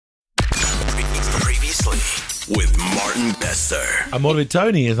Seriously with Martin Bester. Amor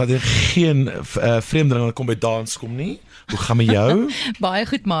Tony is dat geen vreemdeling wat kom by dans kom nie. Hoe gaan met jou? Baie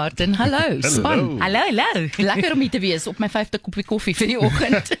goed, Martin. Hallo, span. Hallo. Lekker om hier te wees op my 5de koppie koffie vir die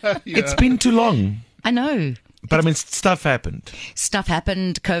oggend. It's been too long. I know. But I mean, stuff happened. Stuff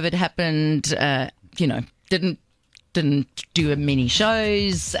happened, COVID happened, didn't do many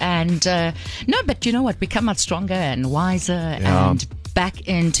shows, and no, but you know what, we come out stronger and wiser and back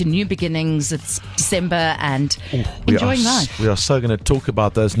into new beginnings. It's December and enjoying life. We are so going to talk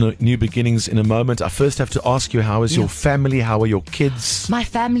about those new beginnings in a moment. I first have to ask you, how is your family? How are your kids? My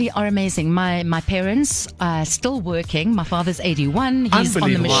family are amazing. My parents are still working. My father's 81. He's on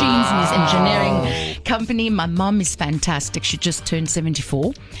the machines in his engineering company. My mom is fantastic. She just turned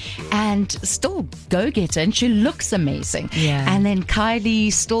 74 and still go-getter, and she looks amazing. Yeah. And then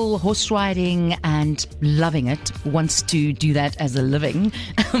Kylie, still horse riding and loving it, wants to do that as a living.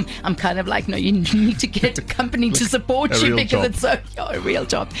 I'm kind of like, no, you need to get a company to support you because it's a real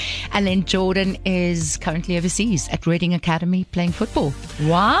job. And then Jordan is currently overseas at Reading Academy playing football.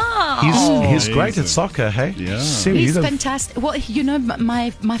 Wow. He's great at soccer, hey? Yeah. He's fantastic. Well, you know,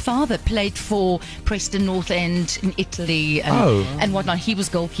 my father played for Preston North End in Italy and whatnot. He was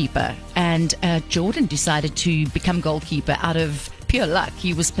goalkeeper, and Jordan decided to become goalkeeper out of pure luck.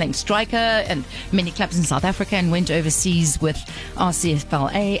 He was playing striker and many clubs in South Africa and went overseas with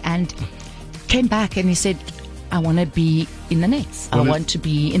RCFLA and came back and he said, I want to be in the nets. I want to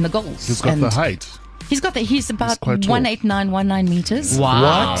be in the goals. He's got the height. He's about 189 meters.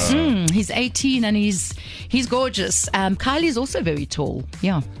 Wow. He's 18 and he's gorgeous. Kylie's also very tall.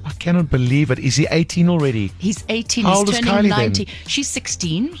 Yeah. I cannot believe it. Is he 18 already? He's 18. How old He's is turning Kylie 19. then? She's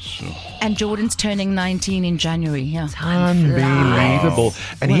 16. And Jordan's turning 19 in January. Yeah. Unbelievable.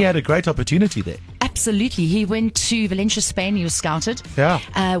 And he had a great opportunity there. Absolutely. He went to Valencia, Spain. He was scouted.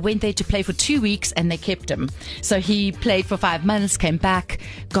 Yeah. Went there to play for 2 weeks and they kept him. So he played for 5 months, came back,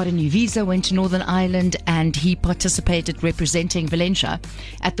 got a new visa, went to Northern Ireland, and he participated representing Valencia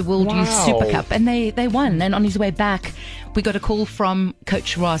at the World Youth Super Cup. And they won. And on his way back, we got a call from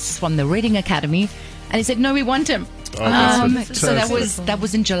Coach Ross from the Reading Academy. And he said, no, we want him. So that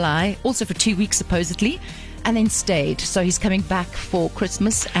was in July, also for 2 weeks supposedly. And then stayed. So he's coming back for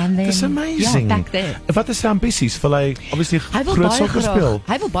Christmas and then That's amazing. back there. Wat is sy ambisies? Wil hy obviously groot sokker speel?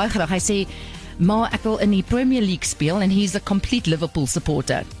 Hy wil baie graag. Hy sê, maar ek wil in die Premier League speel, and he's a complete Liverpool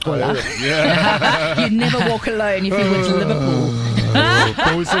supporter. You never walk alone if you're with Liverpool.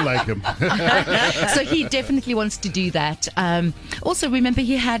 Always like him. So he definitely wants to do that. Also, remember,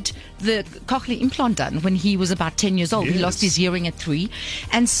 he had the cochlear implant done when he was about 10 years old. He lost his hearing at 3.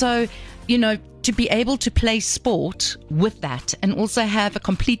 And so, you know, to be able to play sport with that and also have a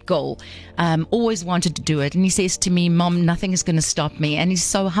complete goal, always wanted to do it. And he says to me, Mom, nothing is going to stop me. And he's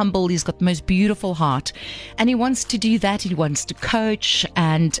so humble. He's got the most beautiful heart. And he wants to do that. He wants to coach.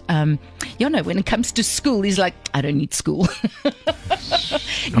 And, when it comes to school, he's like, I don't need school.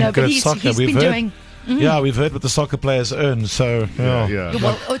 No, but he's been doing... Yeah, we've heard what the soccer players earn, so... Yeah.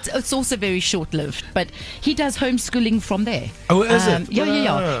 Well, it's also very short-lived, but he does homeschooling from there. Oh, is it?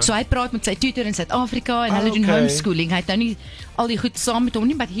 Ja. So hy praat met sy tutor in Suid-Afrika en hulle doen homeschooling. Hy het nou nie al die goed saam met hom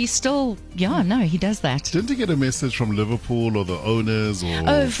nie, but he's still... he does that. Didn't he get a message from Liverpool or the owners or...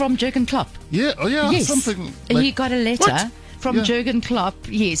 Oh, from Jurgen Klopp. Yeah, Yes. something He got a letter... What? From Jurgen Klopp,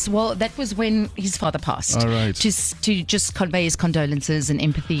 yes. Well, that was when his father passed. All right. To just convey his condolences and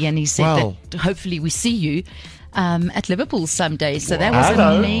empathy, and he said that hopefully we see you at Liverpool someday. So that was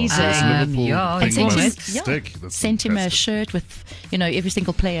amazing. Liverpool Sent him a shirt with, every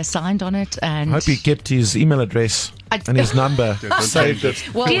single player signed on it. And I hope he kept his email address and his number. Saved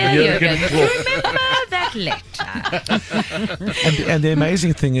it. well, Remember that letter. And the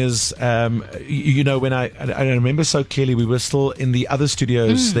amazing thing is, when I remember so clearly, we were still in the other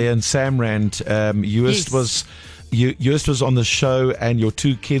studios there in Samrand. Joost was on the show and your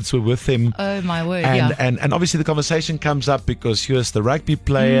 2 kids were with him. Oh my word, and obviously the conversation comes up because Joost, the rugby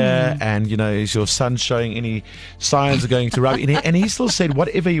player, and is your son showing any signs of going to rugby? And he still said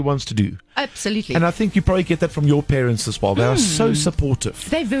whatever he wants to do. Absolutely. And I think you probably get that from your parents as well. They are so supportive.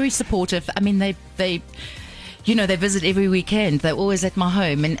 They're very supportive. I mean, they visit every weekend. They're always at my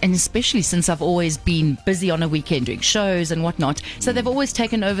home. And especially since I've always been busy on a weekend doing shows and whatnot. So they've always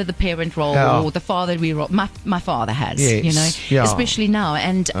taken over the parent role or the fatherly role. My father has, especially now.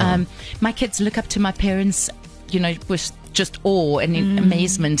 And my kids look up to my parents, with just awe and in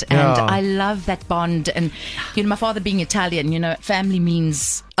amazement. And Yeah. I love that bond. And, my father being Italian, family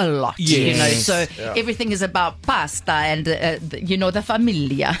means a lot, Yes. so everything is about pasta and, the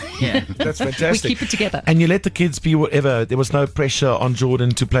familia. Yeah. That's We fantastic. keep it together. And you let the kids be whatever. There was no pressure on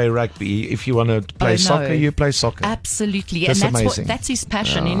Jordan to play rugby. If you want to play no. soccer, you play soccer. Absolutely. That's and amazing. that's his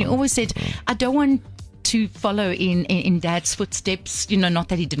passion. And he always said, I don't want to follow in Dad's footsteps, not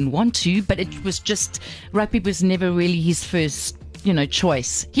that he didn't want to, but it was just, rugby was never really his first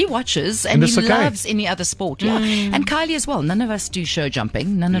choice. He watches and it's he okay. loves any other sport. Yeah. And Kylie as well. None of us do show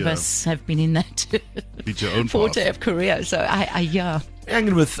jumping. None of Yeah. us have been in that Beat your own forte path. of career. So yeah.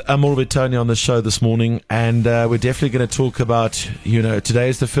 Hanging with Maura Tony on the show this morning, and we're definitely going to talk about, today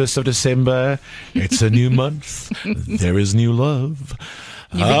is the 1st of December. It's a new month. There is new love.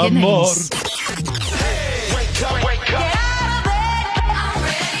 New Amor. beginnings. Wake up.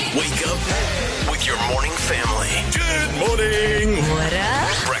 Wake up with your morning family. Good morning. What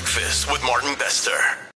up? Breakfast with Martin Bester.